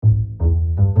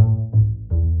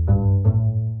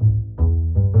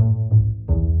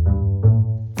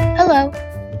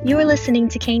Hello, you are listening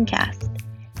to CaneCast,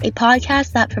 a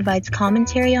podcast that provides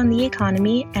commentary on the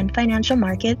economy and financial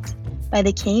markets by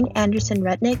the Kayne Anderson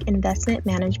Rudnick Investment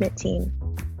Management Team.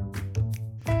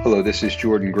 Hello, this is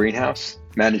Jordan Greenhouse,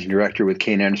 Managing Director with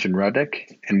Kayne Anderson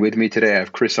Rudnick, and with me today I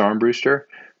have Chris Armbruster,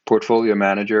 Portfolio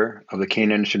Manager of the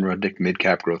Kayne Anderson Rudnick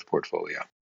Mid-Cap Growth Portfolio.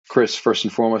 Chris, first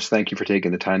and foremost, thank you for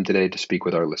taking the time today to speak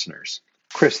with our listeners.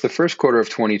 Chris, the first quarter of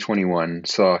 2021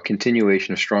 saw a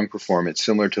continuation of strong performance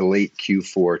similar to late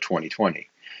Q4 2020.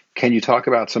 Can you talk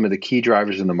about some of the key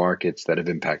drivers in the markets that have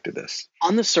impacted this?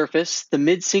 On the surface, the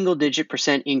mid-single-digit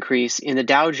 % increase in the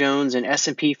Dow Jones and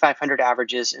S&P 500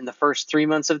 averages in the first 3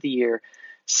 months of the year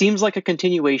seems like a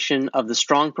continuation of the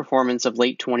strong performance of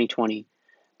late 2020.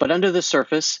 But under the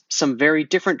surface, some very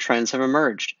different trends have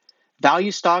emerged.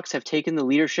 Value stocks have taken the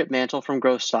leadership mantle from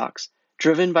growth stocks,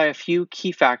 driven by a few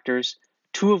key factors,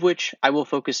 two of which I will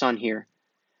focus on here.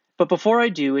 But before I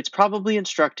do, it's probably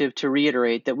instructive to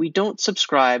reiterate that we don't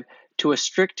subscribe to a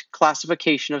strict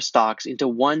classification of stocks into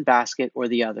one basket or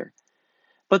the other.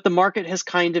 But the market has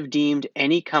kind of deemed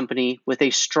any company with a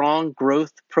strong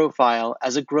growth profile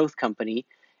as a growth company,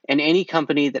 and any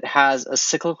company that has a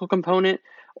cyclical component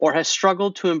or has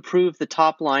struggled to improve the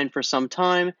top line for some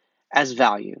time as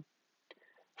value.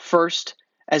 First,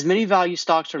 as many value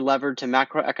stocks are levered to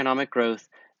macroeconomic growth,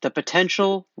 the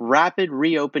potential rapid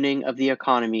reopening of the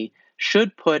economy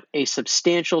should put a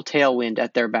substantial tailwind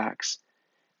at their backs.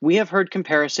 We have heard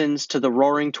comparisons to the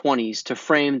Roaring '20s to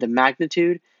frame the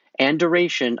magnitude and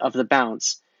duration of the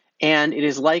bounce, and it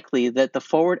is likely that the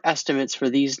forward estimates for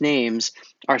these names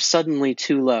are suddenly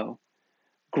too low.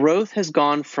 Growth has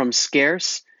gone from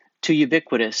scarce to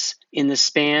ubiquitous in the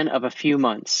span of a few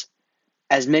months.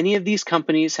 As many of these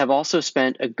companies have also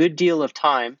spent a good deal of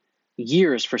time,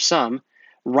 years for some,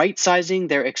 right-sizing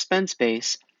their expense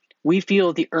base, we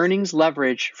feel the earnings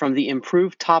leverage from the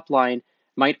improved top line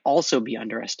might also be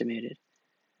underestimated.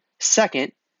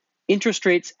 Second, interest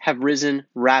rates have risen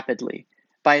rapidly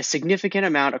by a significant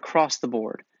amount across the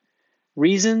board.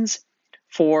 Reasons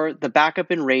for the backup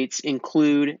in rates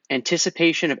include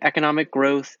anticipation of economic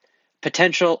growth,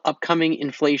 potential upcoming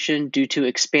inflation due to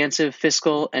expansive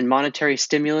fiscal and monetary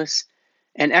stimulus,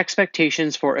 and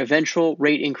expectations for eventual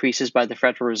rate increases by the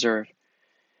Federal Reserve.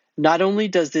 Not only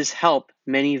does this help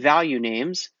many value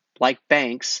names, like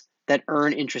banks, that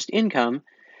earn interest income,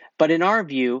 but in our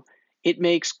view, it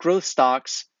makes growth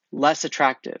stocks less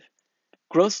attractive.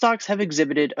 Growth stocks have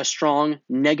exhibited a strong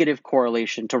negative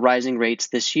correlation to rising rates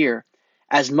this year,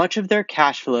 as much of their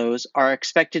cash flows are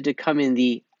expected to come in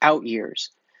the out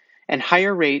years, and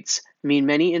higher rates mean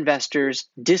many investors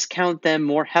discount them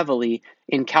more heavily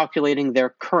in calculating their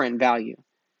current value.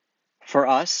 For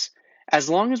us, as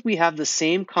long as we have the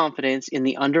same confidence in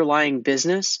the underlying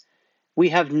business, we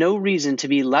have no reason to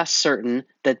be less certain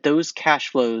that those cash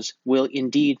flows will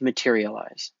indeed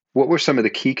materialize. What were some of the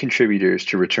key contributors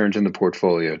to returns in the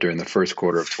portfolio during the first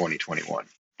quarter of 2021?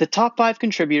 The top 5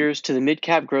 contributors to the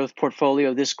mid-cap growth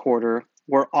portfolio this quarter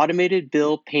were automated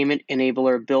bill payment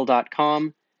enabler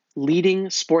Bill.com, leading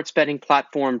sports betting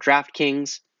platform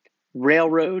DraftKings,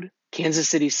 Railroad, Kansas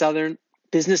City Southern,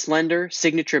 business lender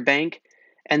Signature Bank,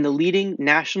 and the leading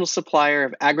national supplier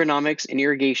of agronomics and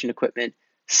irrigation equipment,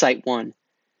 SiteOne.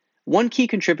 One key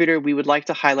contributor we would like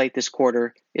to highlight this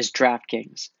quarter is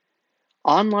DraftKings.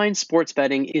 Online sports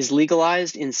betting is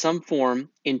legalized in some form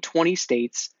in 20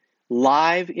 states,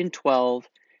 live in 12,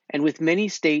 and with many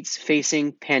states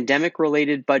facing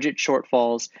pandemic-related budget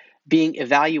shortfalls being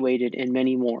evaluated in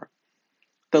many more.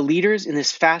 The leaders in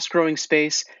this fast-growing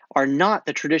space are not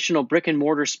the traditional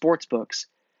brick-and-mortar sports books,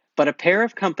 but a pair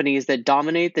of companies that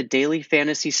dominate the daily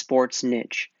fantasy sports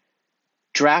niche.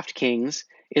 DraftKings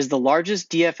is the largest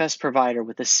DFS provider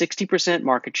with a 60%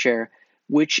 market share,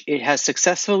 which it has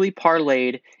successfully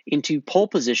parlayed into pole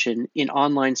position in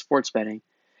online sports betting,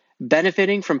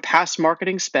 benefiting from past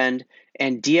marketing spend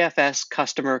and DFS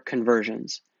customer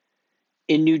conversions.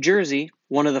 In New Jersey,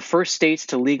 one of the first states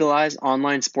to legalize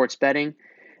online sports betting,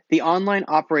 the online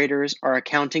operators are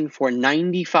accounting for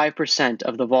 95%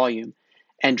 of the volume,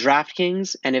 and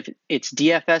DraftKings and its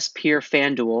DFS peer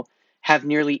FanDuel have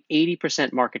nearly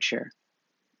 80% market share.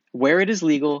 Where it is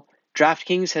legal,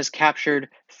 DraftKings has captured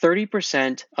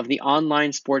 30% of the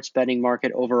online sports betting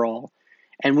market overall,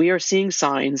 and we are seeing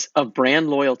signs of brand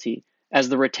loyalty as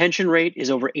the retention rate is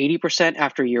over 80%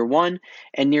 after year 1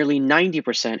 and nearly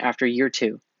 90% after year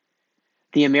 2.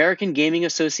 The American Gaming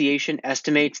Association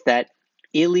estimates that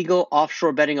illegal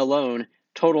offshore betting alone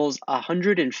totals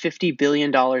 $150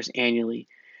 billion annually,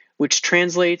 which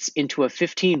translates into a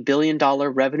 $15 billion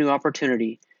revenue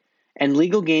opportunity, and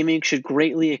legal gaming should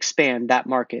greatly expand that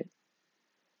market.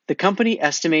 The company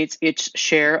estimates its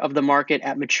share of the market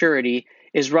at maturity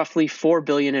is roughly $4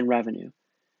 billion in revenue.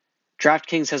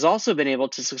 DraftKings has also been able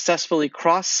to successfully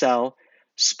cross-sell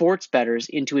sports bettors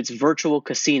into its virtual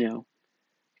casino.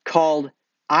 Called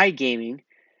iGaming,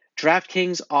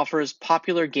 DraftKings offers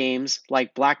popular games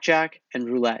like blackjack and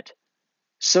roulette.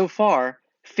 So far,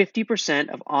 50%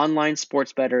 of online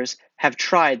sports bettors have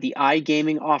tried the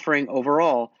iGaming offering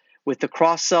overall, with the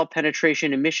cross-sell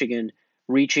penetration in Michigan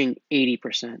reaching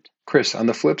 80%. Chris, on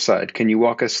the flip side, can you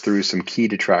walk us through some key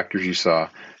detractors you saw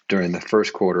during the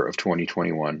first quarter of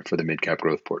 2021 for the mid-cap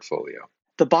growth portfolio?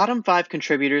 The bottom 5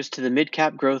 contributors to the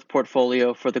mid-cap growth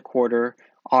portfolio for the quarter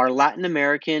are Latin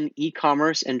American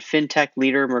e-commerce and fintech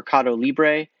leader Mercado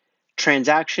Libre,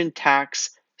 transaction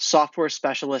tax software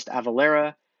specialist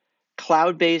Avalara,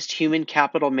 cloud-based human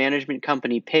capital management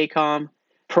company Paycom,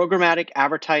 programmatic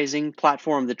advertising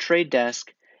platform The Trade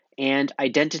Desk, and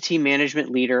identity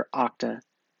management leader Okta.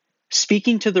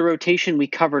 Speaking to the rotation we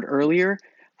covered earlier,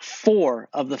 4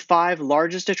 of the 5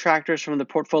 largest detractors from the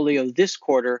portfolio this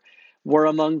quarter were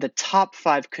among the top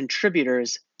 5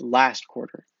 contributors last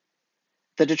quarter.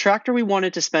 The detractor we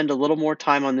wanted to spend a little more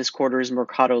time on this quarter is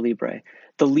Mercado Libre,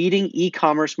 the leading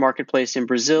e-commerce marketplace in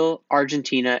Brazil,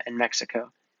 Argentina, and Mexico.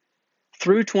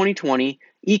 Through 2020,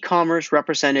 e-commerce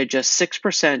represented just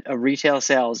 6% of retail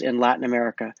sales in Latin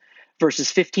America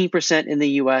versus 15% in the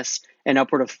US and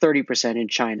upward of 30% in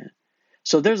China.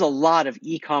 So there's a lot of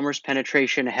e-commerce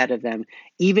penetration ahead of them,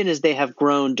 even as they have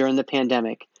grown during the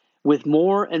pandemic, with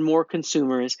more and more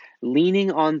consumers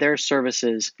leaning on their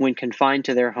services when confined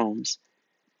to their homes.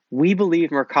 We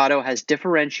believe Mercado has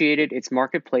differentiated its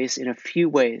marketplace in a few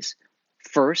ways.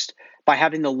 First, by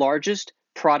having the largest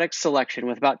product selection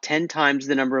with about 10 times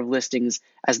the number of listings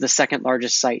as the second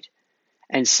largest site.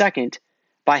 And second,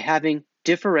 by having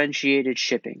differentiated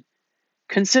shipping.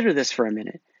 Consider this for a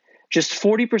minute. Just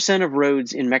 40% of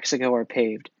roads in Mexico are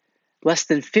paved, less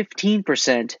than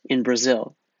 15% in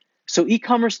Brazil. So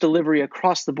e-commerce delivery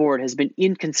across the board has been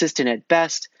inconsistent at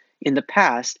best in the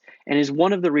past and is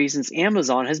one of the reasons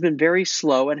Amazon has been very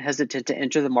slow and hesitant to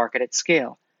enter the market at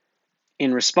scale.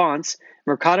 In response,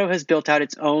 Mercado has built out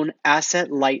its own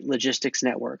asset-light logistics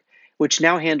network, which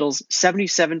now handles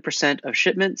 77% of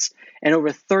shipments and over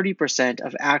 30%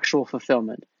 of actual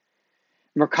fulfillment.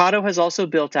 Mercado has also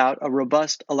built out a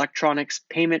robust electronics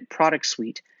payment product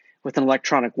suite with an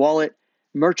electronic wallet,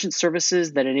 merchant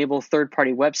services that enable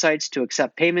third-party websites to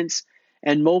accept payments,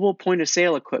 and mobile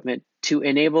point-of-sale equipment to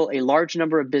enable a large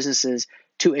number of businesses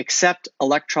to accept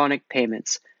electronic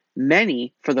payments,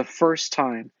 many for the first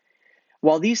time.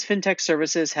 While these fintech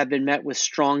services have been met with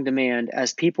strong demand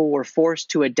as people were forced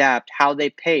to adapt how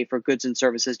they pay for goods and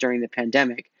services during the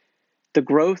pandemic, the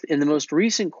growth in the most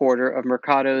recent quarter of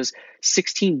Mercado's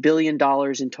 $16 billion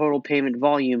in total payment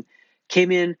volume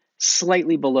came in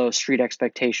slightly below street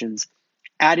expectations,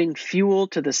 adding fuel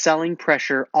to the selling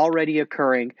pressure already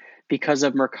occurring because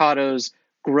of Mercado's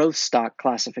growth stock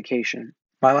classification.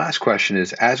 My last question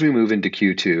is, as we move into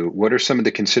Q2, what are some of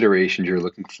the considerations you're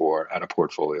looking for at a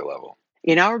portfolio level?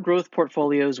 In our growth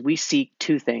portfolios, we seek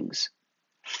 2 things.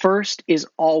 First is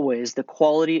always the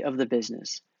quality of the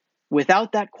business.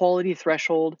 Without that quality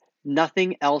threshold,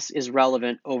 nothing else is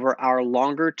relevant over our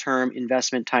longer-term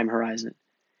investment time horizon.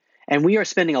 And we are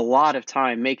spending a lot of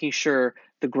time making sure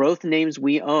the growth names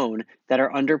we own that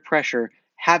are under pressure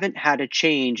haven't had a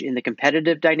change in the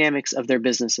competitive dynamics of their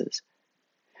businesses.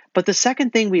 But the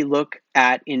second thing we look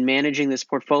at in managing this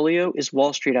portfolio is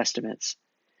Wall Street estimates.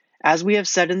 As we have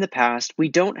said in the past, we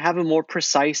don't have a more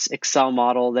precise Excel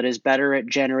model that is better at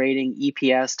generating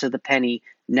EPS to the penny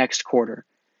next quarter.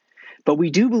 But we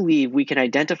do believe we can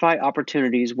identify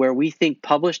opportunities where we think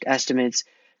published estimates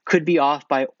could be off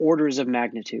by orders of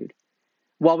magnitude.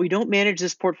 While we don't manage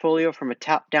this portfolio from a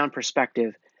top-down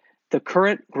perspective, the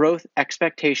current growth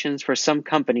expectations for some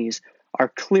companies are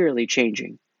clearly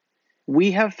changing.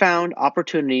 We have found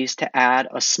opportunities to add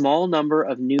a small number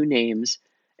of new names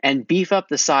and beef up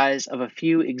the size of a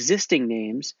few existing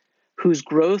names whose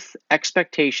growth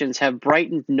expectations have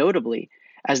brightened notably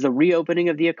as the reopening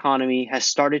of the economy has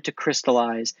started to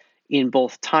crystallize in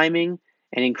both timing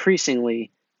and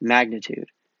increasingly magnitude.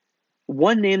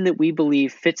 One name that we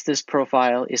believe fits this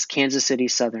profile is Kansas City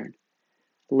Southern.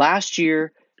 Last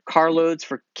year, carloads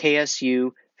for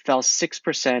KSU fell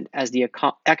 6% as the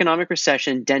economic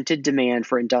recession dented demand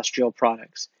for industrial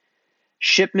products.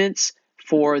 Shipments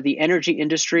for the energy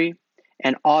industry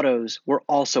and autos were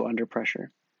also under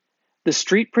pressure. The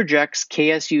Street projects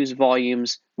KSU's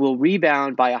volumes will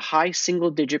rebound by a high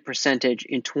single-digit percentage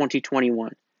in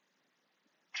 2021.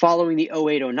 Following the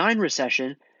 2008-09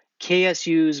 recession,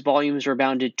 KSU's volumes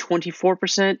rebounded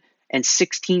 24% and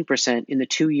 16% in the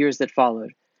 2 years that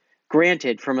followed,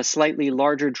 granted from a slightly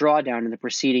larger drawdown in the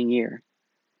preceding year.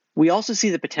 We also see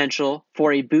the potential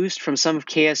for a boost from some of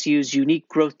KSU's unique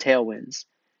growth tailwinds: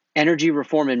 energy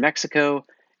reform in Mexico,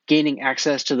 gaining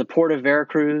access to the Port of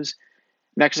Veracruz,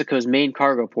 Mexico's main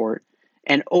cargo port,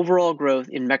 and overall growth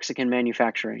in Mexican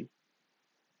manufacturing.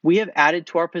 We have added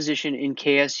to our position in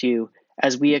KSU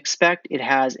as we expect it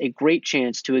has a great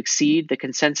chance to exceed the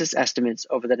consensus estimates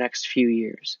over the next few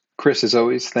years. Chris, as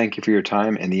always, thank you for your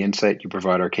time and the insight you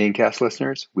provide our CaneCast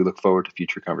listeners. We look forward to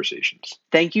future conversations.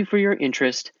 Thank you for your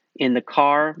interest in the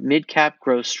CAR Midcap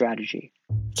Growth Strategy.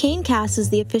 CaneCast is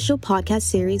the official podcast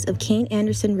series of Kayne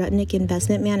Anderson Rudnick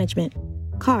Investment Management,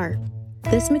 CAR.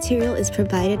 This material is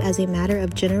provided as a matter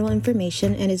of general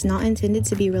information and is not intended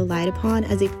to be relied upon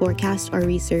as a forecast or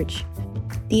research.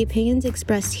 The opinions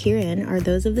expressed herein are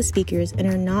those of the speakers and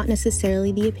are not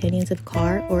necessarily the opinions of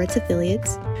CAR or its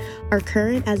affiliates, are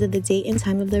current as of the date and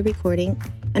time of the recording,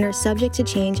 and are subject to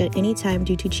change at any time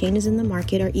due to changes in the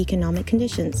market or economic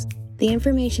conditions. The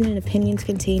information and opinions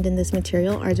contained in this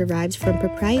material are derived from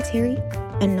proprietary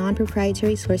and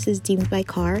non-proprietary sources deemed by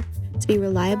CAR to be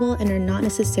reliable and are not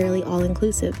necessarily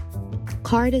all-inclusive.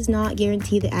 CAR does not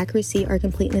guarantee the accuracy or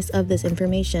completeness of this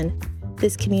information.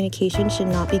 This communication should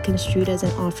not be construed as an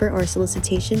offer or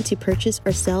solicitation to purchase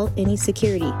or sell any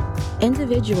security.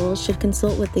 Individuals should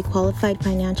consult with a qualified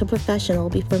financial professional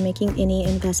before making any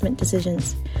investment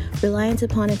decisions. Reliance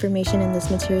upon information in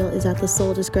this material is at the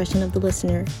sole discretion of the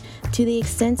listener. To the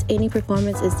extent any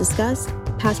performance is discussed,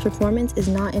 past performance is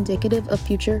not indicative of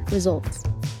future results.